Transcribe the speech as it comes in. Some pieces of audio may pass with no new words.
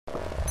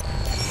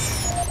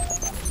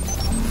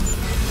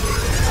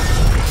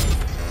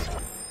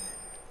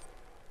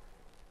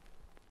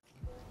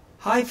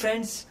Hi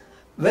friends,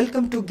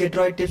 welcome to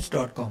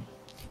GetRightTips.com.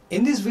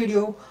 In this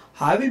video,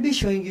 I will be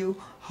showing you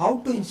how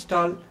to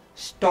install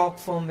stock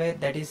firmware,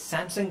 that is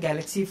Samsung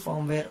Galaxy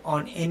firmware,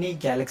 on any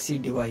Galaxy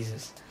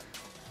devices.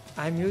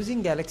 I am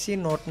using Galaxy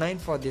Note 9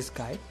 for this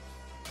guide.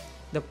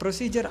 The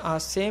procedure are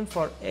same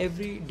for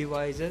every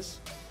devices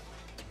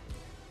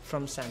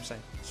from Samsung.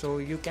 So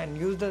you can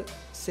use the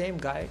same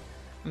guide,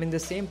 the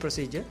same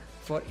procedure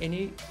for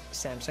any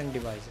Samsung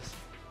devices.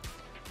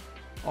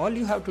 All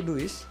you have to do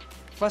is,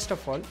 first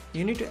of all,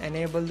 you need to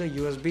enable the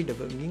USB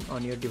debugging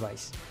on your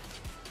device.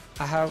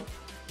 I have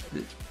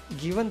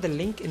given the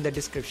link in the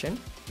description.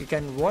 You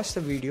can watch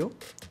the video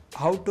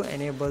how to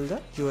enable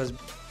the USB,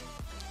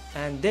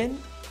 and then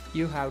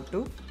you have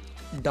to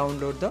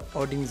download the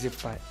ODIN zip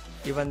file.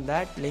 Even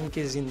that link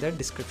is in the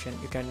description.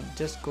 You can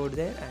just go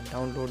there and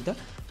download the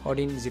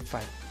ODIN zip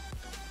file.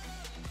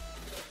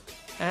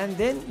 And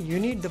then you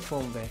need the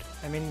firmware.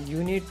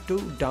 You need to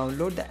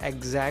download the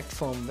exact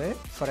firmware.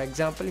 For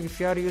example, if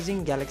you are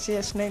using Galaxy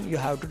S9, you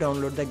have to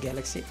download the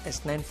Galaxy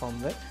S9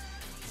 firmware.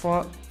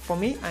 For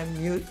me,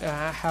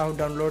 I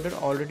have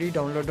already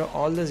downloaded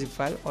all the zip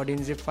file,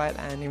 ODIN zip file,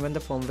 and even the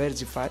firmware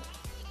zip file.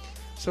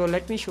 So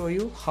let me show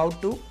you how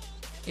to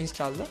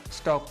install the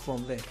stock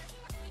firmware.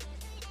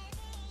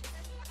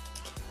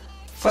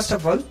 First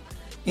of all,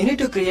 you need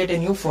to create a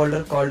new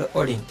folder called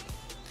ODIN.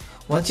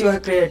 Once you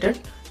have created,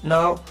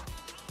 now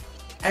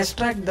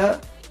extract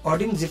the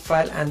ODIN zip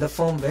file and the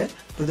firmware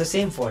to the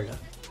same folder.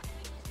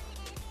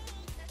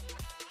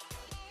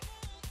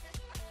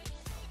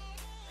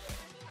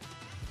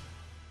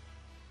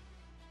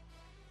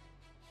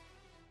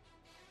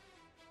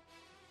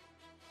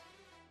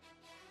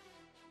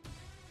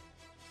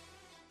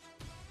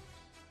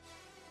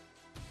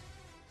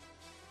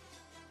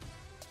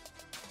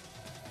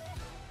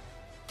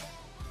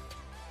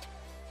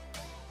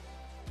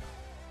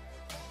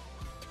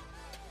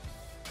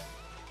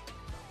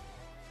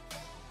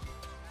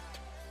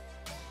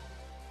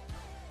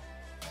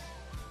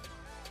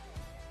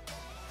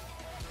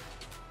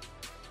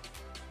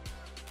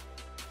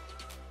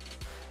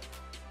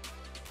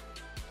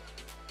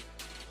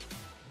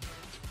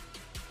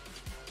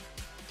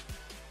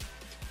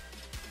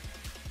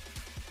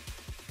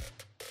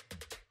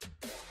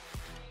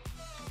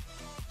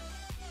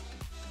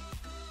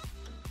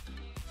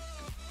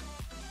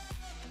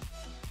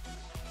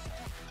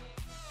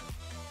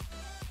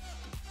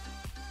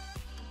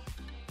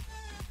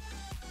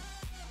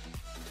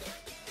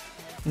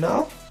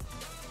 Now,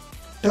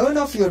 turn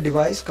off your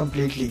device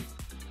completely.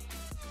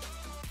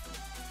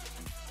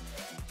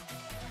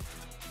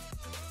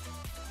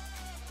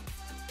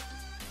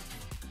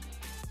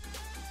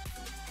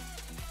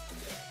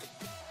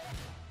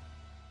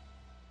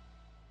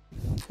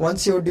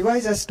 Once your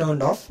device is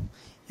turned off,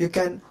 you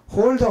can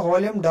hold the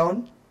volume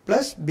down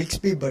plus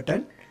Bixby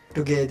button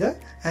together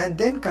and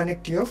then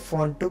connect your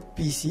phone to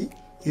PC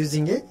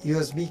using a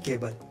USB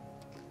cable.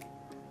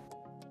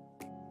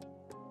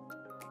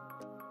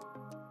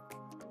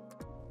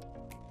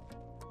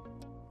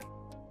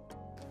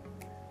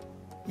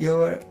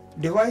 Your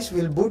device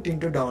will boot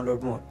into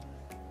download mode.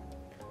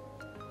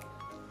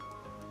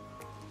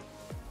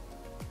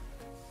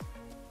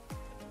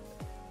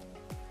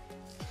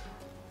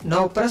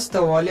 Now press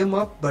the volume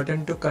up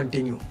button to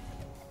continue.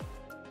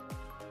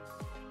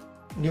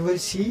 You will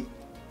see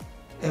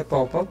a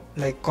pop-up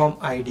like COM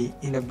ID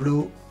in a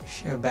blue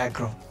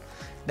background.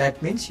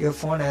 That means your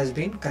phone has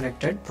been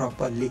connected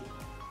properly.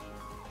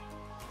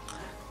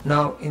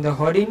 Now in the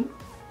ODIN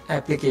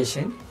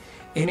application,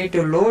 you need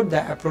to load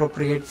the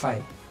appropriate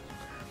file.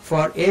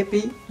 For AP,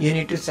 you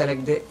need to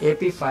select the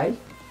AP file,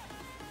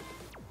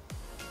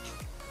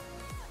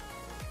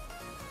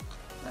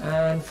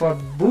 and for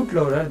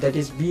bootloader, that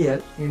is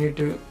BL, you need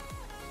to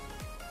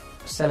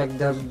select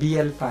the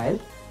BL file,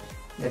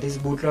 that is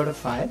bootloader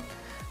file,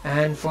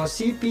 and for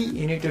CP,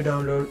 you need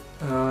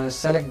to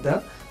select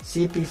the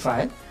CP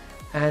file,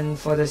 and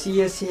for the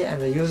CSC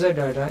and the user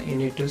data, you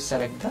need to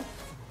select the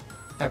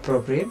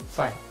appropriate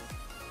file.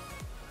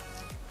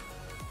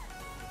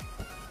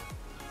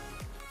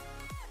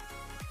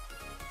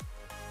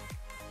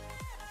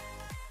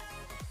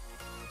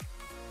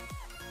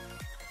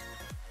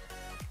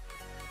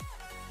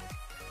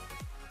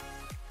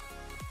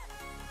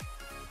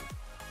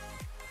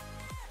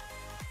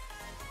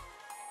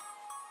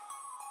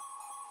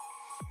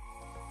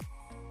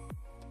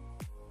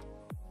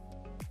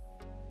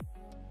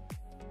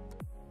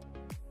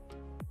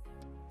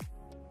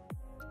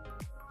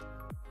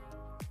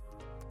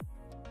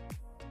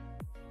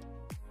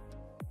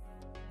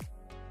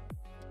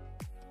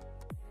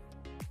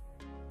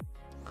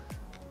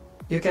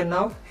 You can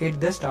now hit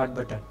the start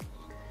button.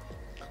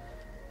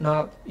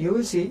 Now you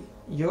will see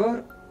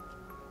your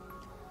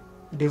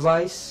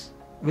device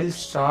will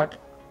start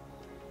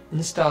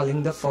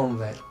installing the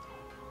firmware.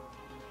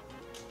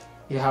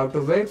 You have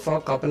to wait for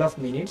a couple of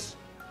minutes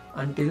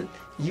until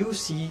you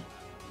see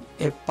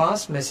a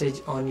pass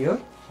message on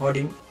your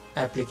ODIN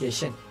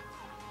application.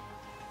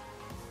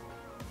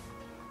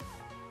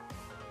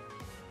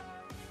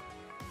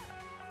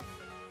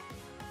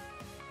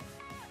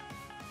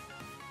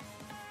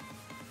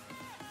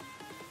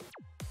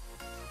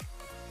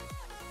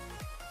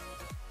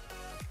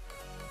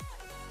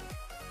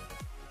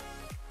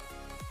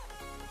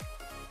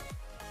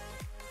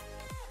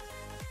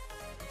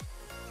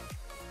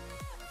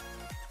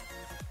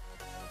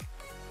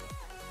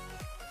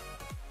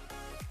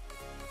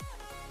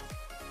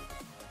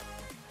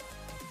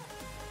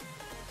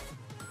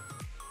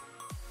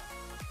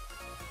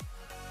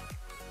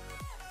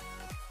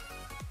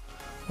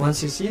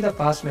 Once you see the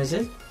pass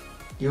message,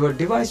 your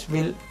device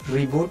will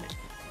reboot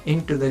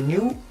into the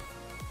new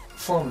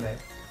firmware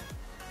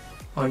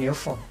on your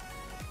phone.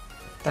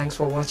 Thanks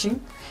for watching.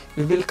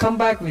 We will come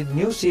back with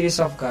new series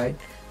of guide.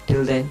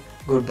 Till then,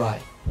 goodbye.